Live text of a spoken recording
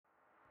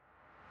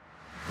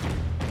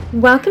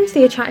Welcome to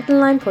the Attract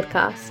Online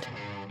podcast.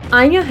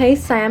 I'm your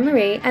host, Sian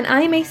Marie, and I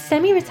am a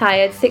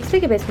semi-retired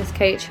six-figure business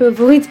coach who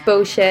avoids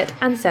bullshit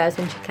and serves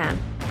when she can.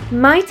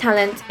 My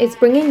talent is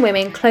bringing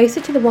women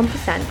closer to the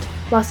 1%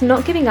 whilst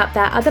not giving up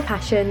their other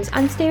passions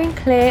and steering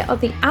clear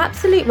of the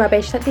absolute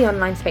rubbish that the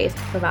online space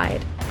can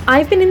provide.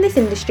 I've been in this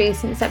industry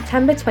since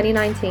September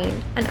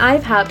 2019, and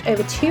I've helped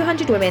over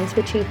 200 women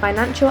to achieve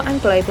financial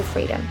and global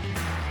freedom.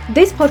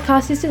 This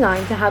podcast is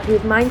designed to help you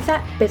with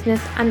mindset,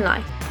 business, and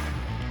life.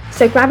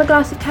 So grab a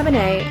glass of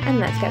Cabernet and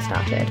let's get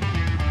started.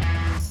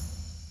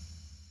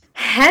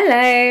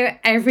 Hello,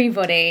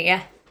 everybody.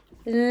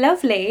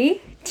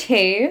 Lovely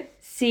to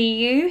see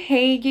you,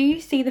 hear you,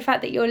 see the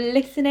fact that you're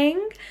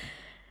listening.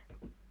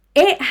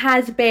 It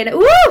has been a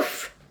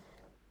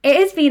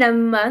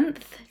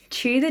month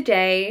to the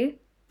day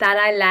that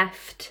I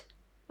left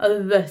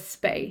the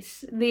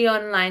space, the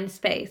online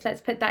space.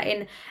 Let's put that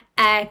in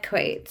air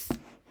quotes.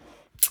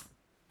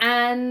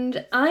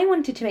 And I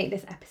wanted to make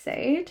this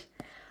episode,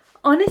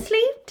 honestly,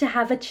 to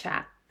have a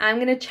chat. I'm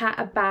going to chat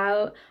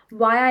about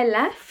why I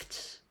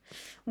left,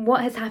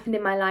 what has happened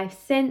in my life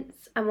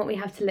since, and what we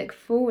have to look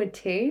forward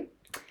to,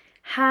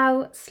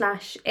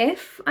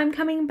 how/if I'm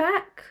coming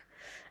back,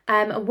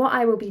 what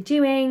I will be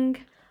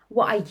doing,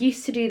 what I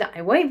used to do that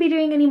I won't be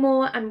doing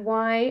anymore, and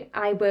why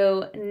I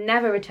will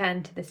never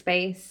return to the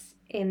space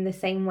in the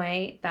same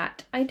way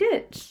that I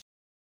did.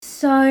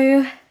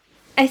 So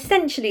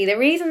essentially, the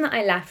reason that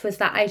I left was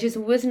that I just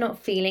was not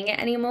feeling it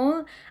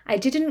anymore. I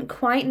didn't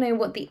quite know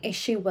what the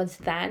issue was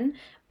then,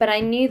 but I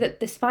knew that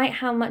despite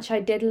how much I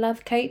did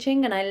love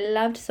coaching and I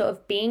loved sort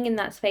of being in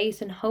that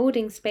space and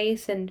holding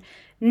space and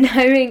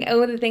knowing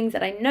all the things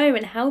that I know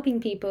and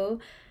helping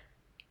people,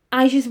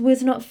 I just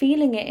was not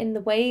feeling it in the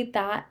way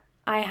that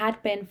I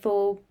had been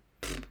for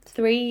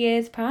 3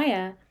 years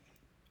prior.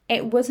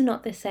 It was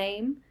not the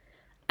same.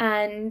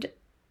 And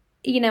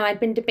I'd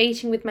been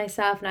debating with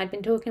myself and I'd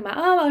been talking about,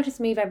 I'll just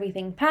move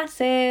everything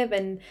passive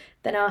and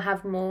then I'll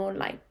have more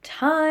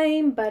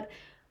time. But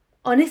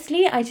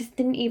honestly, I just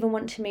didn't even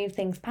want to move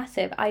things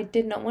passive. I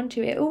did not want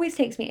to. It always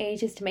takes me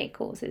ages to make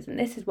courses, and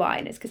this is why.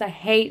 And it's because I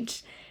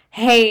hate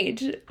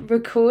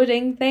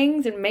recording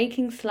things and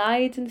making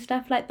slides and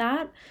stuff like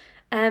that.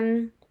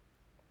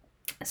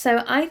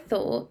 So I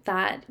thought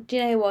that, do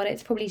you know what?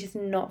 It's probably just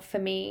not for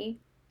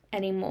me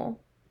anymore.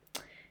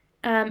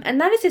 And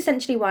that is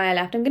essentially why I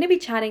left. I'm going to be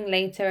chatting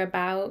later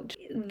about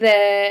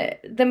the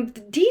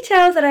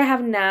details that I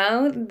have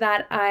now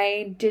that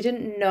I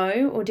didn't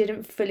know or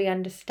didn't fully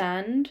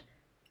understand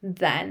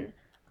then,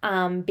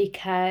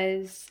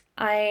 because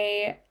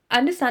I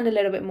understand a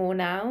little bit more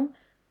now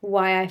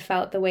why I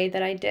felt the way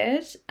that I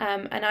did,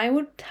 and I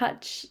will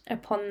touch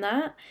upon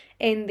that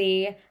in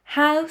the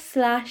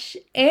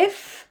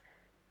how/if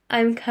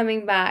I'm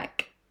coming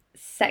back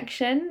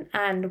section,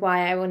 and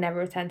why I will never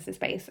return to the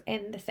space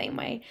in the same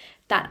way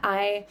that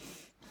I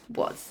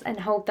was and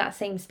hold that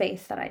same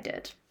space that I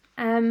did.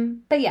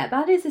 But yeah,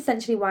 that is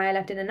essentially why I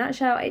left in a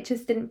nutshell. It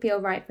just didn't feel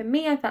right for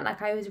me. I felt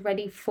like I was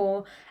ready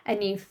for a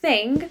new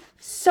thing.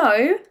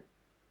 So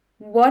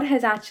what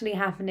has actually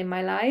happened in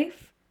my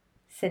life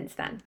since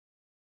then?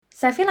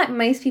 So I feel like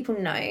most people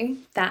know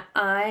that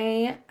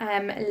I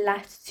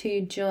left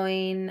to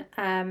join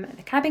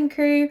the cabin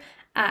crew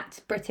at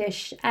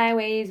British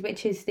Airways,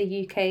 which is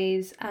the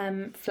UK's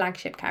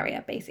flagship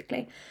carrier,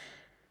 basically.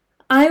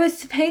 I was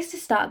supposed to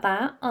start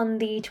that on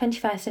the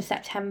 21st of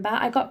September.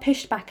 I got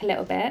pushed back a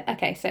little bit.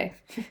 Okay, so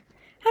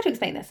how to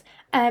explain this?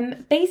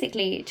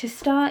 Basically, to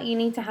start, you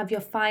need to have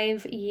your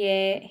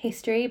 5-year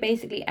history,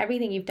 basically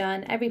everything you've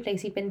done, every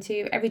place you've been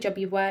to, every job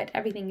you've worked,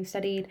 everything you've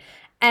studied,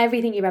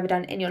 everything you've ever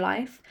done in your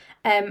life.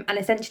 And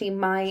essentially,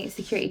 my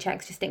security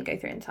checks just didn't go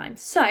through in time.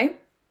 So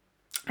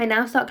I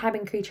now start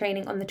cabin crew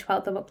training on the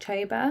 12th of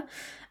October.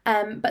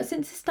 But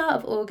since the start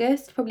of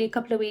August, probably a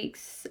couple of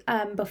weeks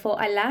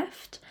before I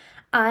left,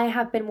 I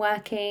have been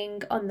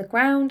working on the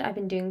ground. I've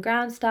been doing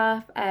ground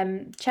staff,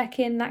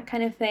 check-in, that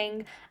kind of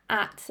thing,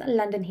 at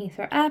London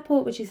Heathrow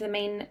Airport, which is the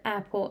main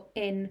airport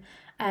in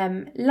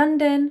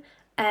London,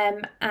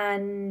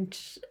 and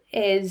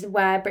is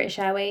where British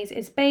Airways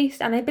is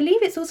based. And I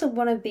believe it's also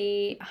one of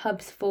the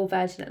hubs for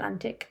Virgin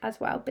Atlantic as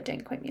well, but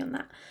don't quote me on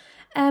that.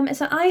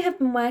 So I have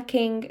been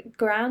working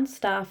ground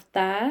staff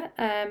there.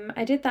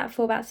 I did that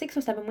for about 6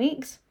 or 7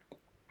 weeks,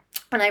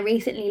 and I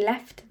recently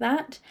left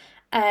that.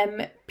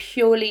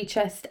 Purely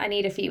just I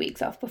need a few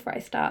weeks off before I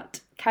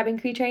start cabin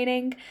crew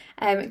training.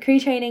 Crew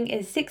training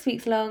is 6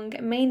 weeks long,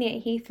 mainly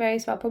at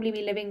Heathrow, so I'll probably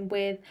be living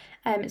with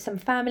some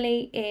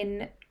family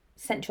in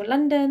central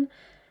London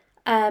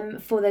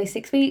for those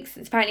 6 weeks.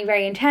 It's apparently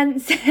very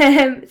intense,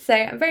 so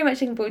I'm very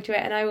much looking forward to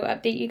it, and I will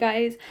update you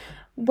guys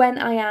when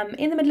I am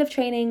in the middle of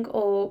training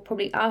or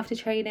probably after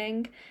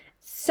training.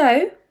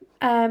 So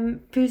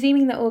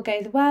presuming that all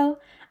goes well,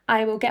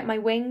 I will get my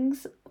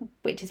wings,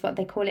 which is what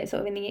they call it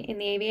sort of in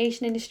the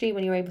aviation industry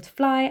when you're able to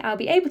fly. I'll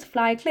be able to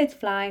fly, clear to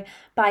fly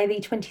by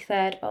the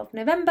 23rd of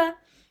November.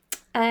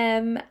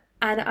 And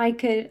I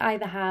could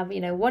either have,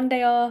 1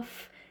 day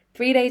off,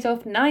 3 days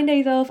off, 9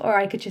 days off, or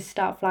I could just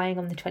start flying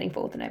on the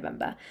 24th of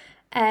November.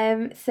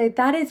 So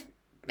that is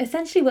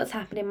essentially what's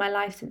happened in my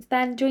life since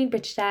then. Joined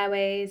British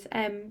Airways,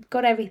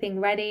 got everything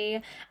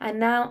ready, and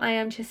now I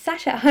am just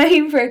sat at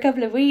home for a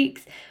couple of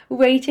weeks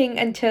waiting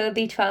until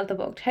the 12th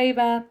of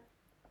October.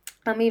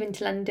 I'm moving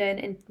to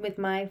London with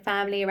my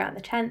family around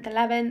the 10th,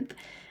 11th,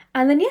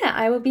 and then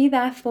I will be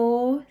there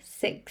for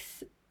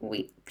 6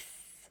 weeks.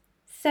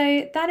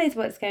 So that is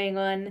what's going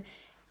on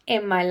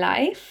in my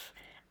life.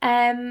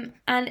 And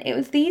it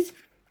was these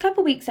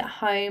couple weeks at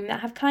home that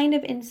have kind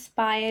of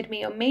inspired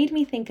me or made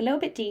me think a little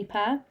bit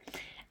deeper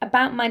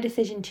about my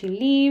decision to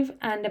leave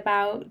and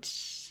about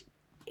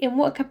in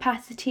what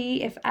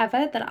capacity, if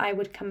ever, that I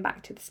would come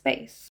back to the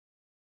space.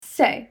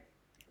 So,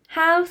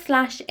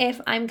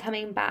 how/if I'm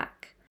coming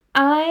back.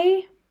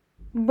 I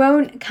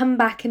won't come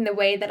back in the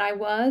way that I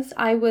was.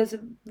 I was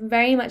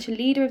very much a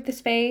leader of the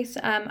space.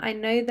 I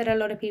know that a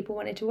lot of people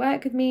wanted to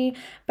work with me,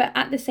 but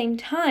at the same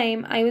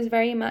time, I was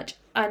very much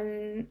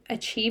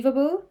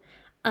unachievable.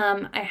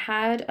 I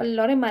had a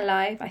lot in my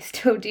life, I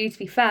still do to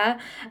be fair,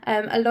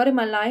 a lot in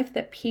my life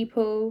that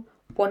people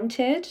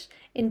wanted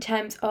in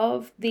terms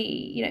of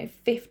the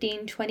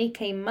 15,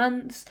 20k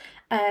months,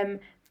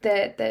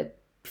 the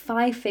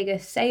 5-figure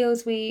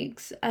sales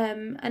weeks,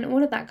 and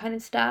all of that kind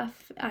of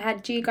stuff. I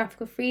had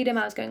geographical freedom.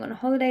 I was going on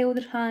holiday all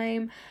the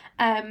time.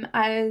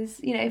 I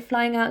was,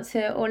 flying out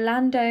to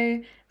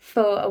Orlando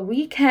for a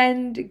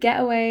weekend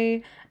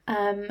getaway.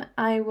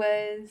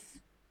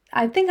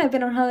 I think I've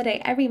been on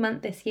holiday every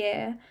month this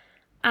year.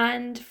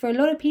 And for a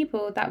lot of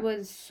people, that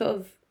was sort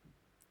of,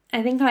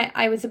 I think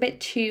I was a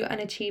bit too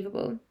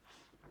unachievable.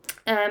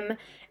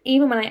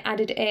 Even when I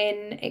added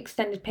in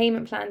extended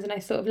payment plans and I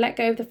sort of let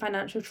go of the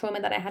financial trauma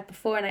that I had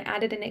before and I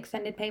added in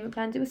extended payment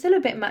plans, it was still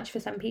a bit much for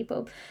some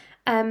people.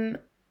 And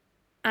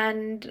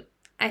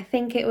I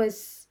think I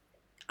was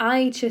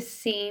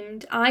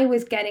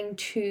getting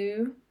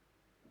too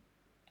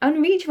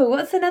unreachable.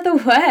 What's another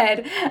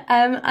word?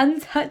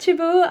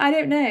 Untouchable? I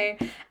don't know.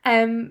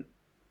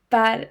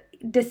 But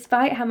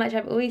despite how much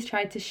I've always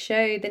tried to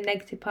show the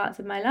negative parts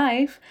of my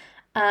life,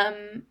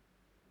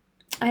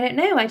 I don't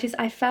know, I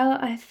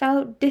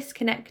felt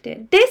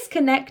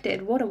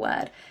disconnected, what a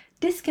word,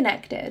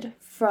 disconnected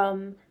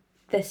from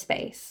the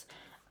space,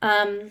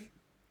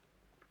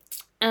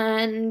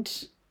 and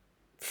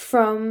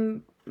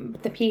from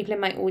the people in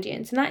my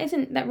audience, and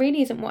that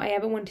really isn't what I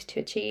ever wanted to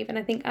achieve. And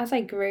I think as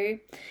I grew,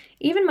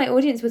 even my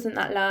audience wasn't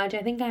that large.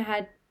 I think I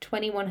had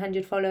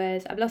 2,100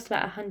 followers. I've lost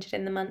about 100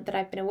 in the month that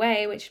I've been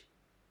away, which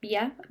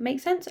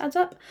makes sense, adds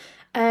up.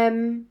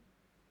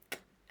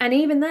 And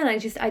even then, I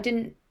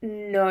didn't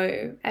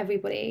know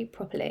everybody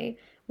properly,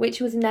 which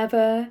was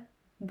never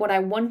what I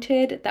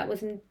wanted. That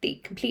was the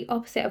complete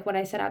opposite of what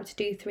I set out to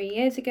do 3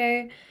 years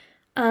ago.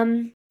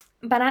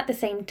 But at the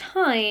same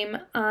time,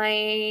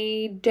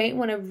 I don't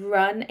want to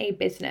run a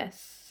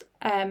business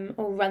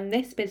or run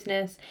this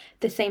business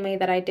the same way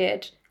that I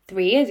did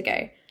 3 years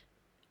ago.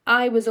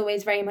 I was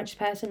always very much a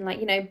person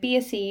like, be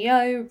a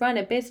CEO, run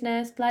a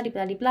business, blah,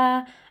 blah, blah,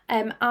 blah.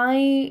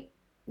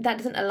 That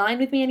doesn't align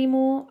with me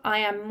anymore. I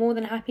am more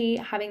than happy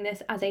having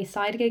this as a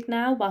side gig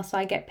now whilst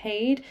I get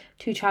paid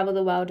to travel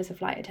the world as a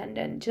flight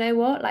attendant. Do you know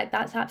what?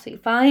 That's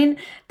absolutely fine.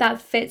 That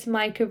fits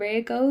my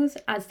career goals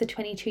as the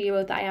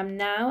 22-year-old that I am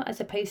now, as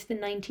opposed to the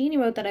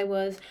 19-year-old that I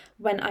was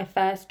when I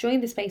first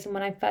joined the space and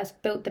when I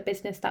first built the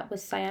business that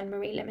was Cyan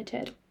Marie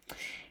Limited.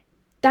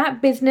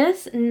 That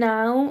business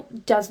now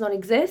does not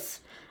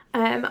exist.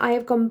 I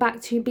have gone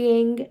back to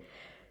being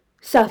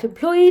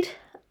self-employed.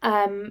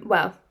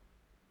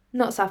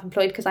 Not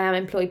self-employed because I am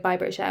employed by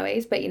British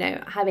Airways, but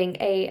having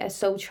a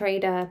sole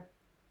trader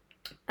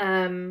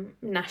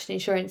national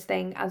insurance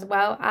thing as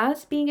well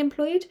as being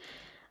employed.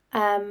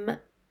 And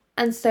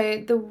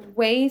so the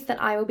ways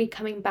that I will be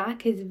coming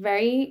back is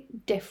very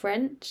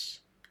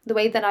different. The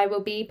way that I will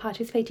be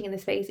participating in the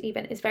space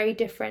even is very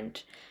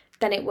different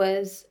than it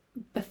was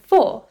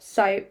before.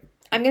 So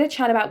I'm going to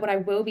chat about what I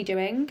will be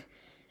doing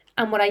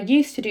and what I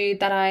used to do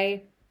that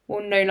I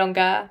will no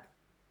longer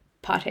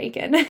partake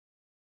in.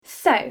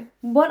 So,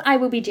 what I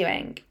will be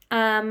doing,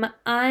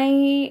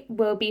 I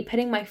will be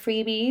putting my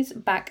freebies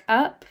back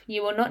up.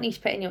 You will not need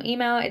to put in your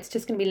email. It's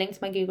just going to be linked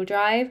to my Google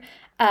Drive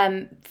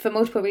for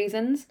multiple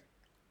reasons.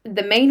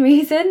 The main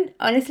reason,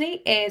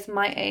 honestly, is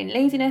my own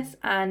laziness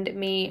and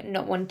me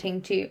not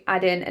wanting to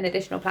add in an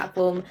additional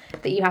platform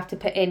that you have to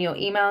put in your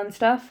email and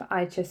stuff.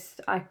 I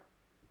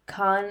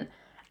can't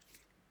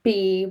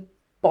be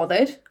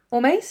bothered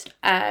almost.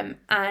 And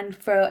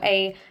for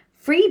a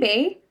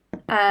freebie,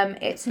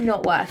 it's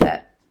not worth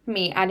it.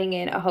 Me adding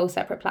in a whole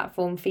separate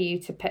platform for you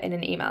to put in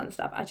an email and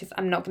stuff.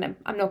 I'm not gonna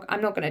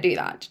do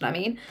that. Do you know what I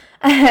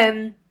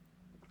mean?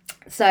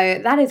 So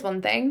that is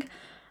one thing.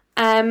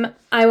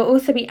 I will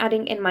also be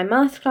adding in my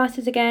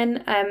masterclasses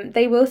again.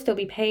 They will still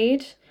be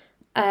paid.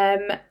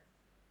 And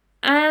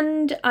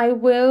I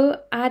will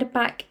add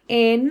back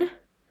in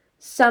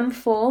some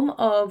form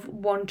of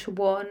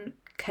one-to-one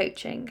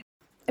coaching.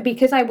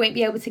 Because I won't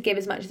be able to give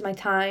as much of my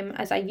time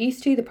as I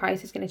used to, the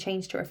price is going to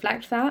change to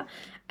reflect that.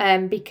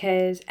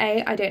 Because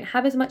I don't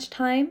have as much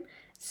time,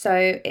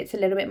 So it's a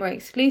little bit more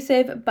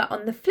exclusive, but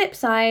on the flip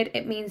side,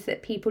 it means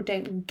that people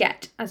don't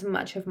get as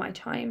much of my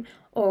time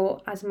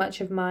or as much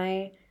of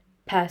my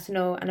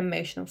personal and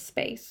emotional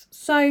space.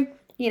 So,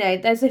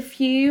 there's a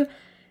few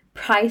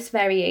price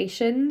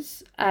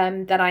variations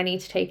that I need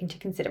to take into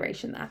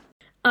consideration there.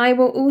 I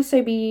will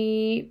also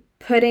be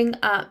putting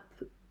up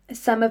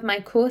some of my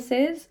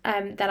courses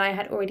that I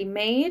had already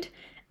made,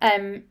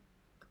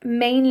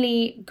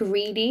 mainly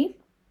Greedy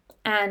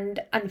and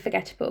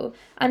Unforgettable.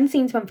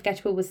 Unseen to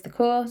Unforgettable was the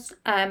course.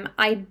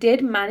 I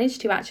did manage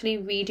to actually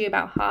redo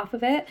about half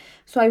of it,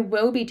 so I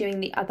will be doing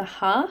the other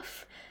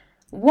half.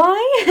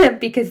 Why?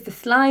 Because the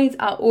slides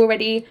are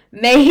already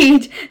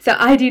made, so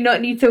I do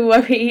not need to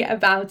worry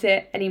about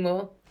it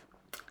anymore.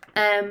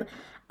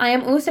 I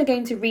am also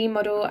going to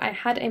remodel. I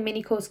had a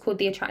mini course called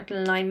the Attract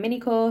and Align mini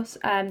course.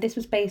 This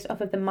was based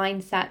off of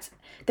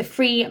the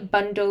free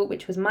bundle,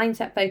 which was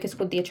mindset focused,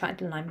 called the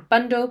Attract and Align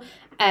bundle.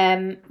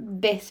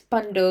 This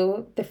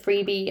bundle, the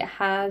freebie,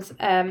 has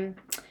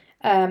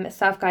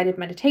self-guided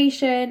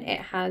meditation,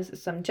 it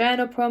has some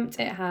journal prompts,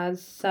 it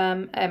has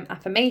some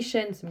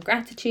affirmation, some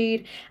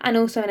gratitude, and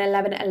also an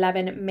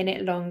 11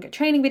 minute long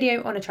training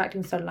video on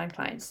attracting solid line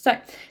clients. So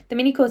the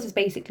mini course is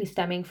basically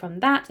stemming from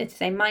that. It's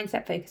a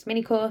mindset focused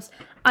mini course.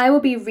 I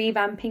will be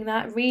revamping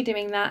that,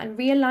 redoing that, and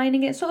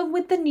realigning it sort of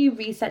with the new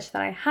research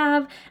that I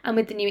have and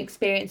with the new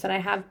experience that I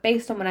have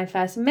based on when I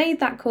first made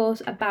that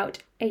course about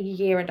a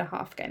year and a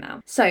half ago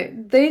now. So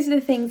those are the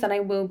things that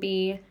I will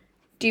be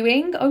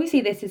doing.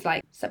 Obviously this is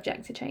like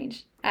subject to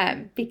change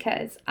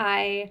because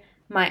I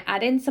might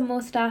add in some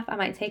more stuff, I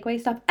might take away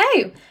stuff.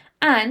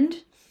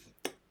 And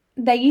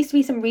there used to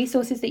be some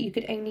resources that you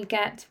could only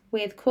get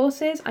with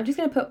courses. I'm just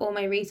going to put all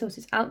my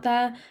resources out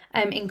there,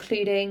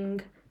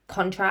 including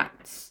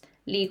contracts,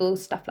 legal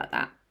stuff like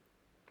that.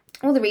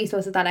 All the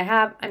resources that I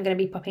have, I'm going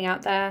to be popping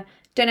out there.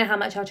 Don't know how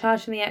much I'll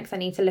charge from the X. I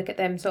need to look at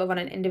them sort of on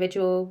an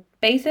individual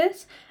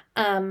basis.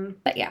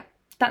 But yeah,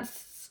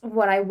 that's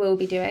what I will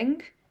be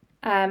doing.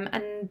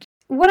 And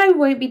what I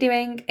won't be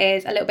doing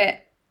is a little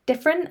bit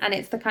different, and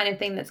it's the kind of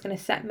thing that's going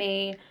to set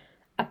me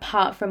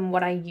apart from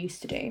what I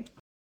used to do.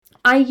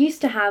 I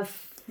used to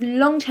have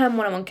long-term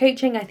one-on-one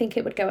coaching. I think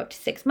it would go up to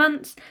 6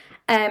 months.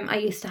 I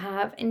used to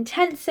have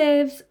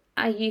intensives.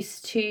 I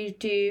used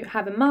to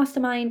have a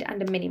mastermind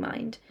and a mini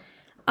mind.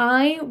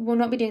 I will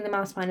not be doing the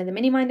mastermind and the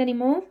mini mind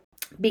anymore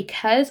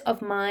because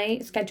of my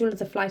schedule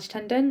as a flight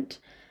attendant.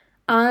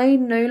 I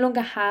no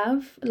longer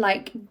have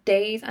like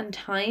days and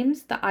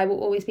times that I will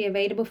always be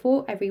available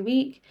for every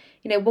week.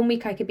 1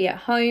 week I could be at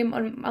home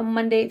on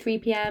Monday at 3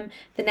 p.m.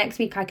 The next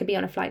week I could be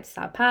on a flight to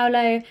Sao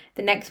Paulo.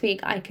 The next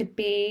week I could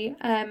be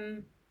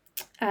en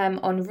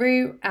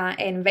route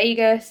in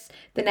Vegas.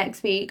 The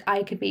next week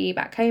I could be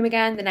back home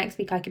again. The next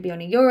week I could be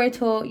on a Euro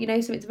tour.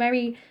 So it's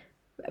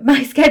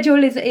my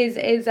schedule is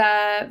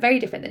very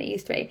different than it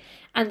used to be.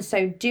 And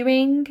so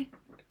doing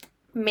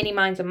mini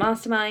minds and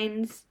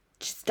masterminds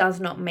just does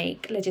not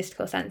make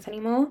logistical sense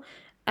anymore.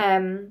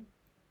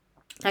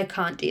 I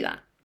can't do that.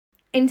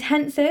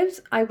 Intensives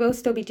I will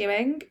still be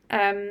doing.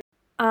 I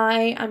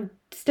am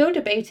still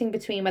debating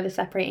between whether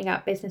separating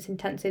out business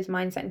intensives,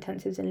 mindset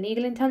intensives, and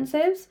legal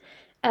intensives,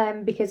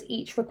 because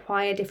each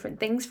require different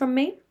things from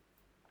me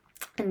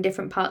and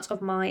different parts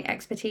of my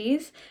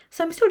expertise.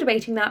 So I'm still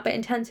debating that, but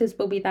intensives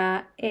will be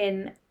there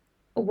in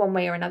one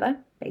way or another,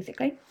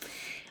 basically.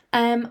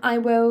 I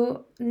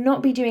will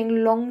not be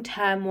doing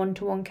long-term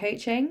one-to-one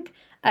coaching.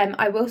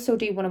 I will still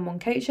do one-on-one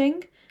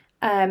coaching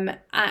in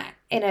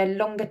a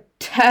longer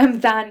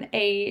term than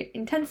a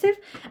intensive,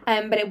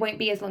 but it won't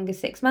be as long as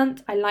 6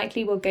 months. I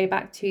likely will go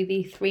back to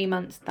the 3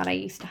 months that I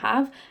used to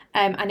have,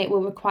 and it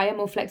will require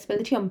more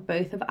flexibility on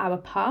both of our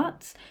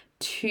parts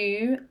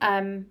to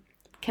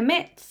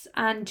commit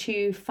and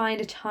to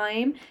find a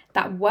time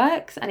that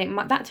works, and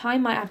that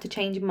time might have to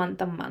change month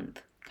on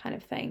month, kind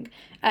of thing.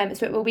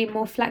 So it will be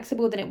more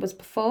flexible than it was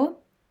before,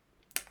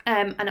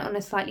 and on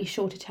a slightly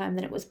shorter term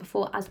than it was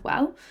before as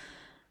well.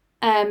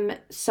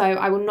 So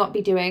I will not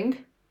be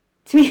doing,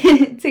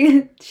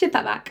 to shift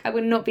that back, I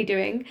will not be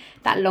doing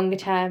that longer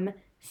term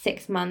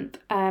 6 month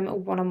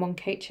one-on-one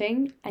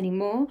coaching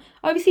anymore.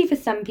 Obviously for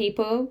some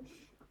people,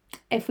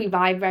 if we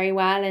vibe very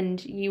well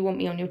and you want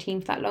me on your team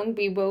for that long,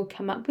 we will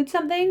come up with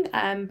something,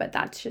 but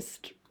that's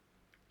just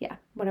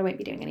what I won't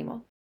be doing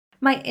anymore.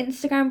 My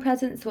Instagram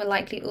presence will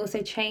likely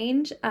also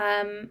change,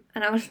 and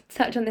I will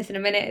touch on this in a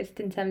minute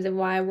in terms of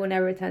why I will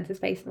never return to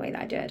space in the way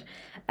that I did,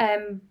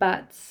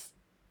 but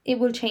it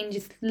will change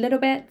a little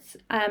bit.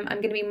 I'm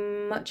going to be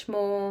much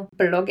more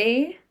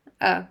bloggy.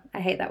 I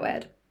hate that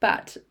word,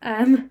 but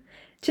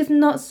just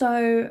not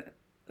so,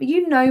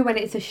 when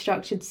it's a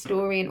structured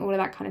story and all of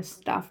that kind of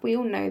stuff. We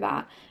all know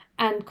that,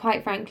 and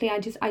quite frankly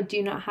I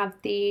do not have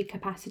the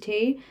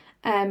capacity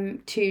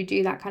to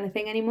do that kind of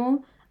thing anymore.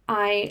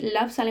 I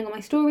love selling on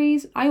my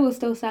stories. I will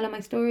still sell on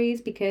my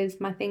stories because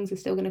my things are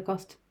still going to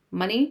cost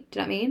money. Do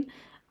you know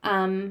what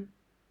I mean?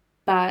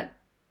 But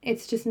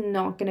it's just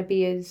not going to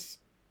be as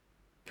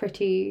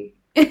pretty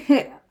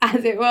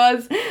as it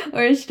was,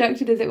 or as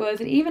structured as it was.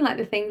 And even like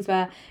the things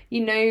where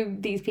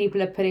these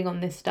people are putting on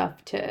this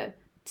stuff to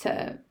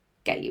to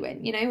get you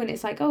in, and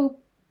it's like, oh,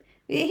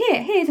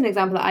 here's an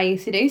example that I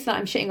used to do, so that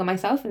I'm shitting on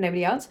myself and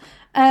nobody else,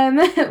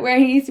 where I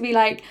used to be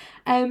like,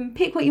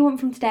 pick what you want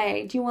from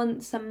today. Do you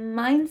want some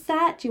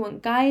mindset? Do you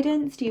want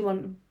guidance? Do you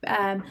want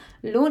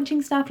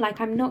launching stuff?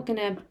 Like, I'm not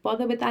gonna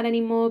bother with that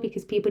anymore,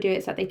 because people do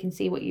it so that they can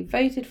see what you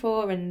voted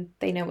for and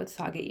they know what to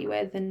target you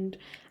with. And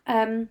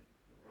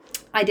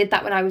I did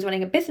that when I was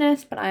running a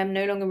business, but I am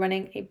no longer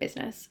running a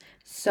business.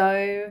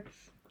 So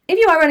if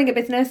you are running a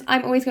business,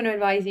 I'm always going to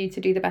advise you to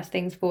do the best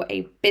things for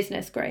a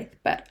business growth.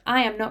 But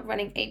I am not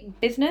running a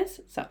business,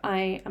 so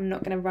I am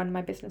not going to run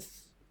my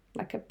business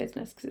like a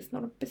business, because it's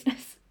not a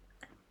business.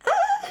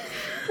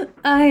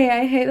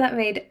 I hope that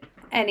made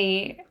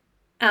any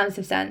ounce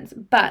of sense.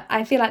 But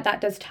I feel like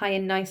that does tie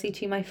in nicely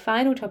to my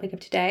final topic of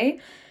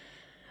today,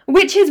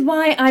 which is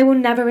why I will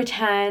never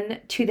return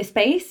to the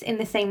space in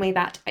the same way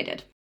that I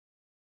did.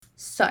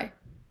 So,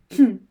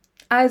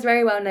 I was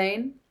very well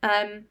known.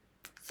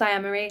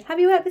 Cyan Marie, have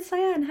you worked with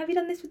Cyan? Have you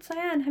done this with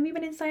Cyan? Have you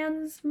been in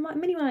Cyan's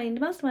mini-mind,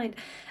 mastermind?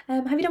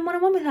 Have you done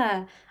one-on-one with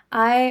her?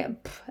 A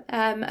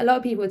lot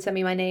of people would send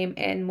me my name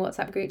in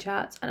WhatsApp group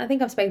chats, and I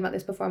think I've spoken about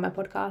this before on my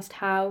podcast,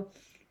 how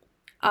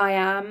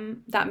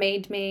that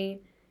made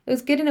me, it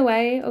was good in a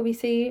way,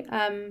 obviously,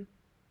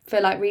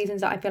 for like reasons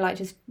that I feel like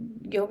just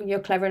you're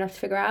clever enough to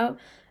figure out,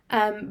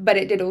 but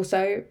it did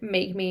also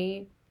make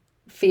me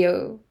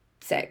feel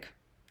sick.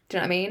 Do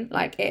you know what I mean?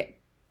 Like,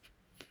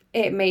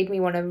 it made me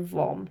want to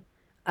vom.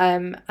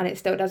 And it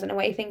still does in a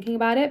way, thinking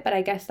about it, but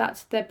I guess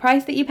that's the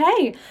price that you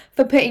pay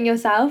for putting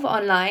yourself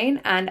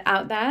online and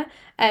out there,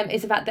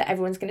 is the fact that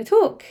everyone's going to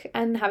talk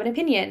and have an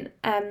opinion.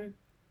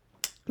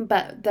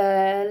 But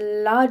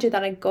the larger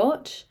that I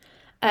got,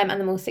 and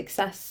the more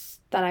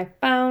success that I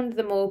found,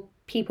 the more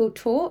people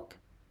talk,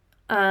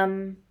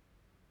 and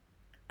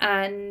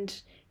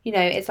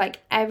it's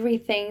like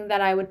everything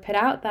that I would put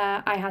out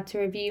there, I had to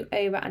review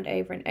over and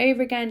over and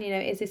over again.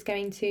 Is this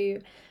going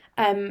to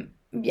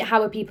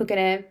how are people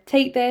going to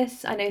take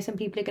this? I know some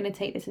people are going to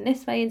take this in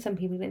this way and some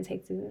people are going to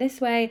take this in this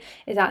way.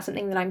 Is that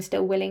something that I'm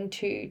still willing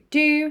to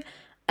do?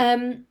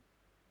 And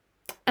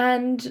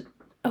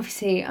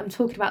obviously I'm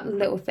talking about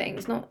little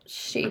things, not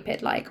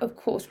stupid, like, of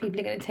course people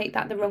are going to take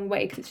that the wrong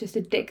way because it's just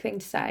a dick thing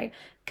to say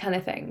kind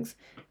of things,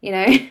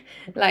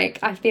 like,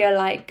 I feel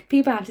like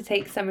people have to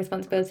take some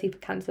responsibility for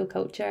cancel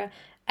culture,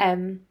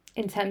 in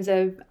terms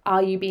of,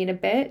 are you being a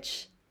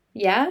bitch?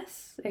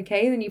 Yes,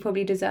 okay, then you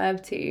probably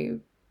deserve to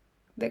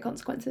the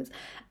consequences,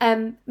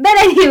 but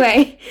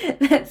anyway,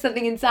 that's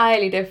something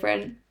entirely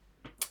different.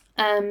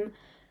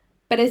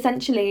 But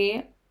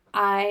essentially,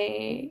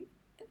 the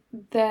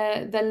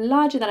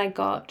larger that I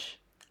got,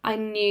 I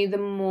knew the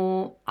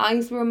more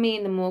eyes were on me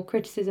and the more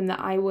criticism that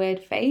I would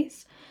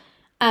face,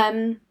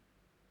 and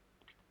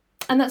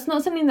that's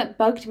not something that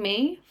bugged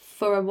me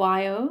for a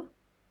while,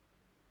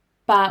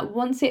 but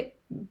once I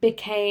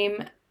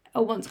became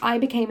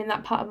in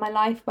that part of my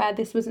life where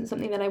this wasn't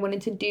something that I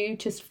wanted to do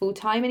just full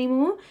time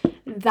anymore,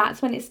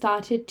 that's when it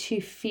started to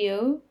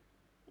feel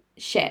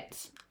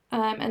shit.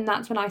 And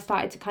that's when I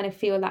started to kind of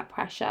feel that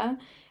pressure,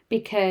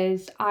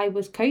 because I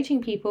was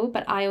coaching people,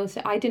 but I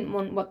didn't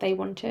want what they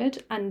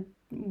wanted. And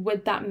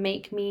would that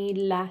make me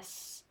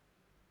less,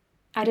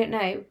 I don't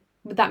know,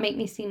 would that make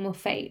me seem more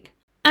fake?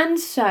 And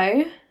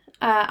so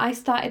I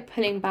started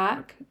pulling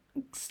back.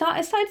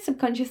 I started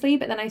subconsciously,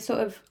 but then I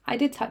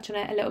did touch on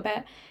it a little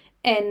bit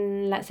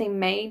in, let's say,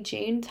 May,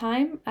 June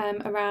time,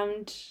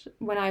 around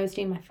when I was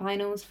doing my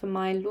finals for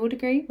my law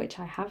degree, which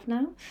I have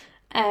now.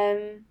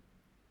 And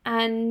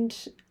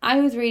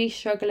I was really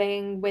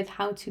struggling with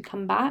how to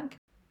come back.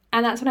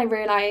 And that's when I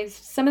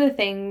realised some of the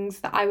things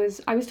that I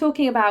was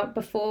talking about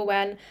before,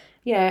 when,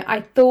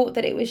 I thought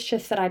that it was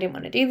just that I didn't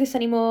want to do this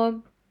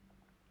anymore.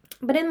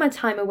 But in my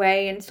time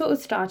away, and sort of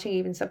starting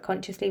even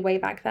subconsciously way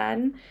back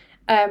then,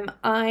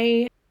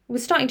 I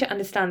was starting to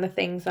understand the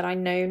things that I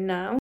know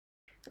now.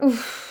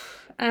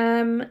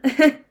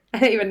 I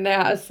don't even know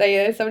how to say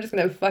this. I'm just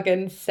going to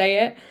fucking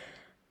say it.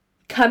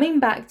 Coming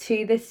back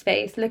to this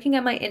space, looking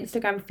at my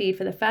Instagram feed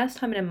for the first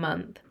time in a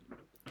month,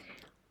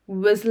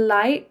 was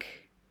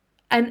like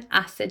an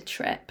acid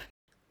trip.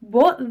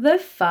 What the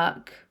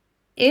fuck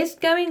is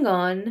going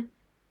on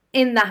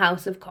in the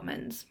House of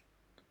Commons?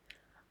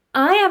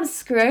 I am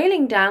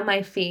scrolling down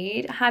my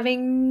feed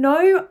having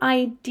no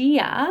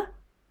idea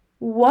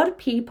what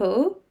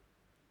the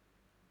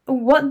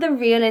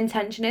real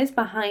intention is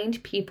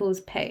behind people's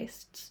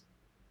posts.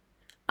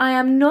 I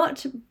am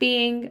not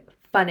being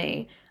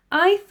funny.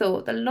 I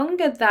thought the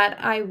longer that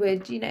I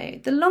would,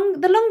 the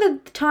longer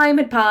time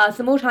had passed,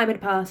 the more time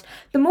had passed,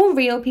 the more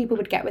real people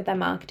would get with their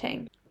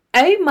marketing.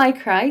 Oh my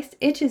Christ,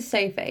 it is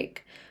so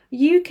fake.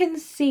 You can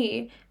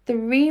see the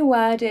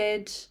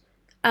reworded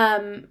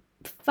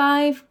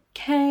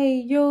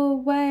 5K your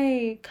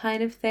way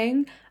kind of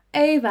thing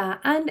over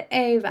and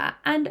over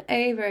and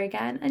over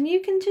again, and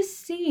you can just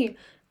see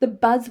the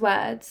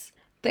buzzwords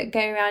that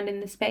go around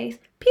in the space.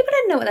 People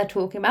don't know what they're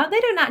talking about. They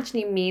don't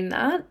actually mean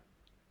that,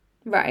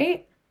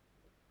 right?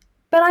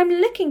 But I'm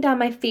looking down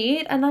my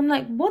feed and I'm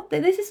like, what?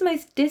 This is the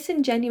most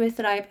disingenuous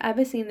that I've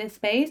ever seen this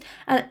space.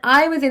 And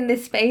I was in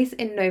this space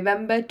in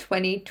November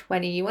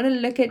 2020. You want to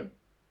look at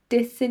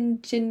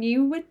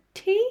disingenuity?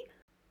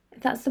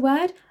 If that's the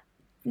word?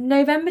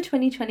 November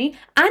 2020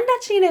 and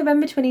actually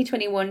November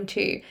 2021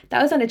 too.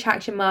 That was when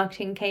attraction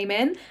marketing came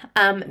in.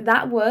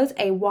 That was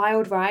a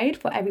wild ride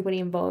for everybody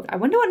involved. I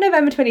wonder what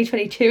November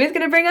 2022 is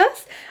going to bring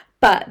us.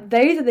 But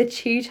those are the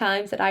 2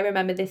 times that I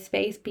remember this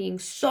space being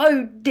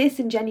so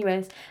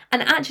disingenuous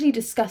and actually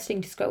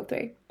disgusting to scroll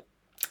through.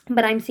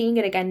 But I'm seeing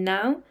it again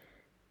now.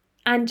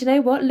 And you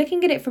know what?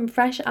 Looking at it from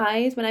fresh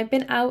eyes, when I've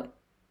been out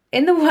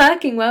in the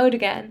working world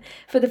again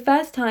for the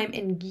first time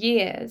in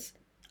years,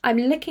 I'm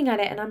looking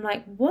at it and I'm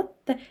like, what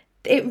the?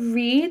 It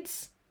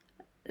reads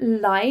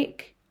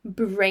like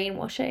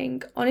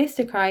brainwashing. Honest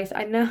to Christ,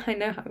 I know how I'm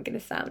going to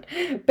sound,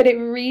 but it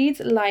reads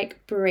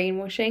like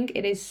brainwashing.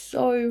 It is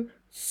so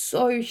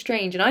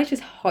strange, and I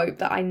just hope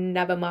that I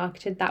never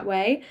marketed that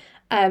way,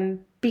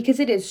 because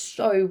it is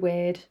so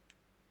weird.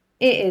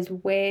 It is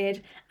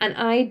weird, and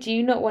I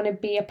do not want to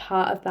be a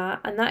part of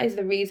that, and that is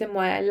the reason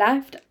why I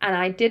left. And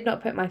I did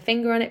not put my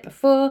finger on it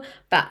before,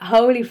 but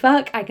holy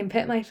fuck, I can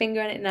put my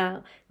finger on it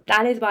now.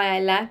 That is why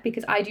I left,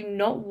 because I do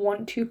not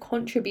want to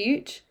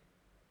contribute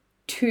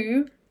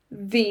to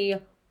the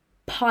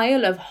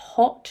pile of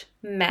hot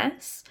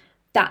mess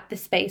that the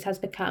space has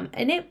become,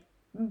 and it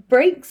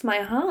breaks my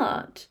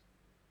heart.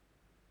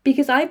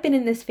 Because I've been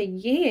in this for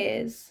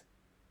years.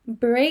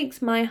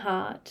 Breaks my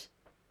heart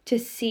to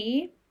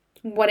see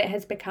what it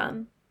has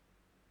become.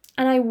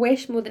 And I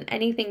wish more than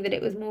anything that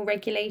it was more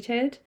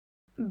regulated.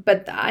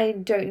 But I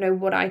don't know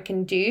what I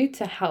can do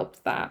to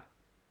help that.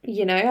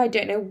 You know, I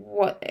don't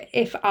know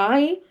if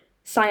I,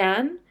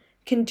 Cyan,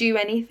 can do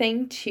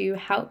anything to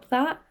help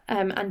that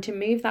and to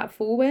move that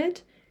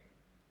forward.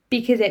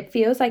 Because it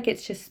feels like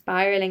it's just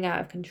spiraling out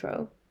of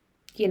control.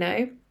 You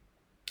know,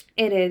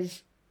 it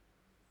is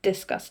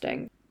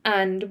disgusting.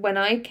 And when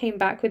I came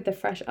back with the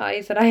fresh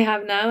eyes that I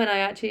have now and I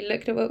actually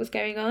looked at what was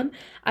going on,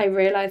 I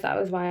realised that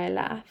was why I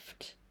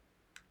left.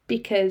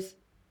 Because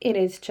it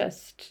is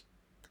just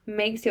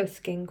makes your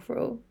skin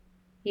crawl,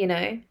 you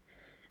know?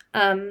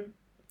 And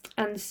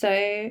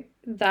so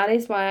that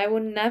is why I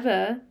will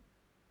never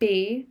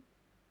be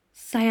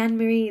Cyan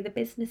Marie, the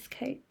business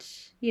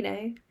coach, you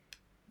know?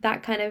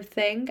 That kind of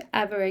thing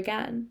ever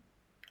again.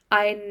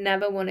 I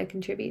never want to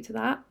contribute to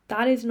that.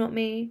 That is not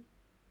me.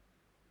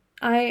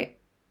 I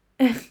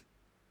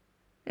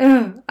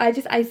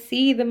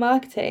see the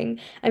marketing.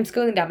 I'm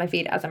scrolling down my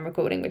feed as I'm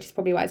recording, which is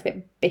probably why it's a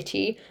bit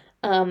bitchy.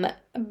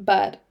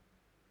 But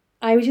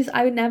I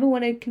would never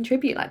want to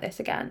contribute like this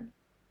again.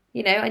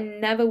 You know, I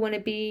never want to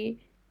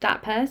be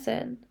that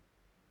person.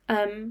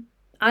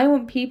 I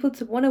want people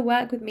to want to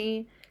work with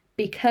me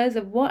because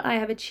of what I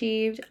have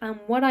achieved and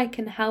what I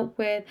can help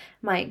with,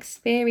 my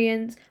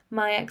experience,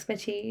 my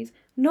expertise,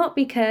 not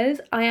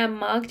because I am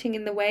marketing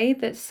in the way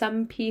that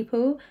some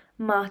people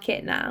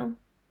market now,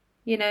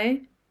 you know?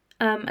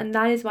 And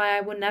that is why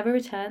I will never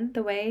return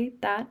the way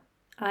that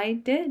I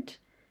did.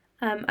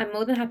 I'm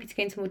more than happy to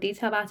go into more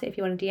detail about it if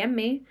you want to DM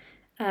me.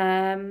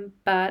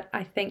 But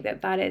I think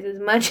that is as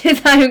much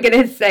as I'm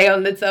going to say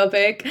on the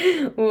topic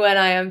when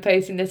I am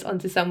posting this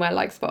onto somewhere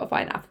like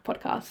Spotify and Apple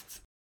Podcasts.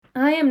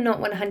 I am not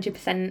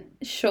 100%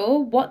 sure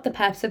what the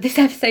purpose of this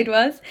episode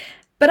was,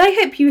 but I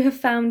hope you have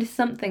found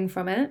something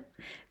from it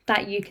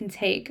that you can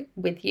take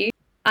with you.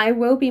 I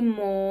will be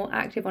more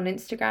active on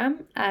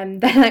Instagram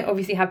than I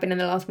obviously have been in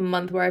the last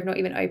month, where I've not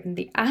even opened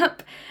the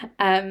app.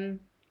 So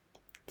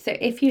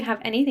if you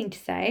have anything to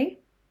say,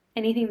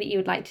 anything that you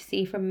would like to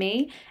see from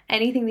me,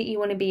 anything that you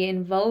want to be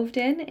involved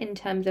in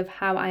terms of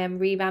how I am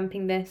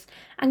revamping this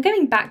and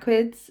going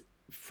backwards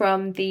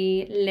from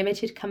the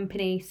limited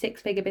company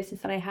 6-figure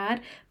business that I had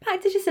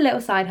back to just a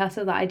little side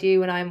hustle that I do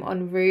when I'm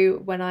en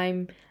route, when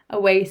I'm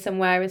away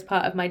somewhere as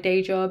part of my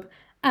day job,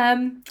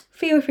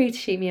 feel free to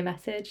shoot me a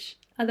message.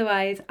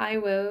 Otherwise, I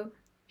will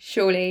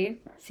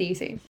surely see you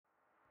soon.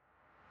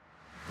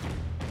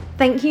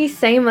 Thank you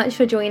so much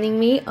for joining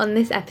me on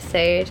this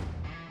episode.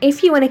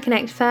 If you want to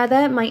connect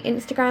further, my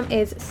Instagram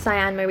is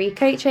Cyan Marie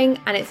Coaching,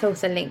 and it's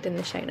also linked in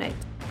the show notes.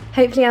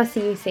 Hopefully I'll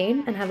see you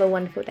soon and have a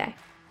wonderful day.